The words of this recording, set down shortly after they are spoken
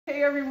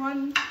Hey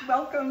everyone,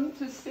 welcome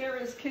to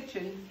Sarah's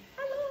Kitchen.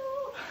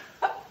 Hello.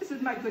 This is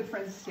my good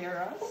friend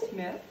Sarah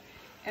Smith,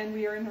 and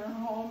we are in her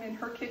home, in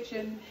her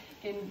kitchen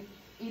in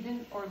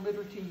Eden or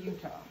Liberty,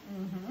 Utah.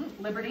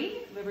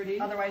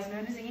 Liberty, otherwise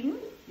known as Eden.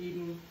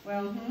 Eden.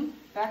 Well,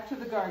 back to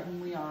the garden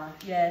we are.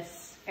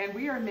 Yes. And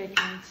we are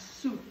making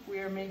soup. We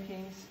are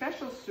making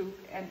special soup,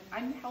 and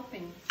I'm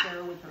helping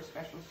Sarah with her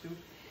special soup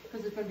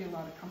because there's going to be a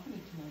lot of company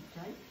tonight,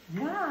 right?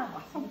 Yeah.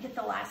 We get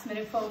the last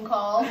minute phone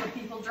calls of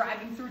people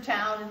driving through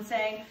town and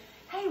saying,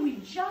 hey, we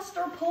just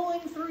are pulling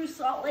through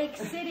Salt Lake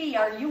City.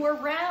 Are you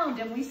around?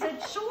 And we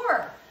said,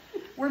 sure.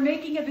 We're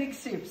making a big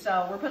soup,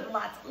 so we're putting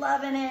lots of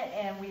love in it,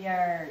 and we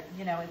are,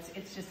 you know,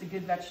 it's just a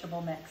good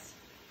vegetable mix.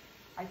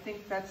 I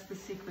think that's the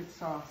secret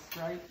sauce,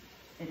 right?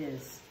 It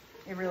is.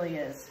 It really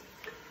is.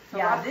 So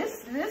yeah,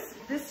 this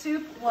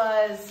soup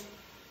was,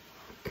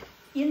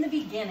 in the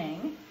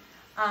beginning,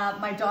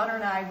 my daughter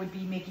and I would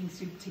be making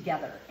soup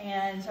together.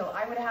 And so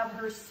I would have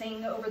her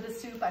sing over the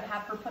soup. I'd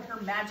have her put her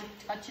magic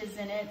touches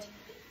in it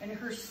and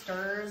her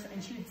stirs,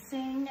 and she would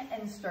sing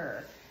and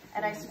stir.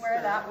 And I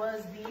swear that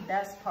was the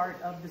best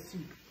part of the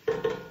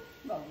soup.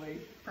 Lovely.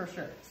 For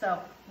sure. So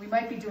we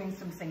might be doing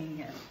some singing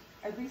here.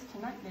 At least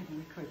tonight maybe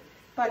we could.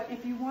 But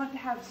if you want to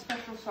have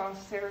special sauce,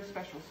 Sarah's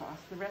special sauce,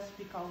 the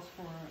recipe calls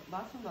for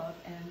lots of love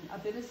and a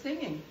bit of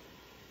singing.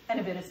 And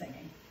a bit of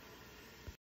singing.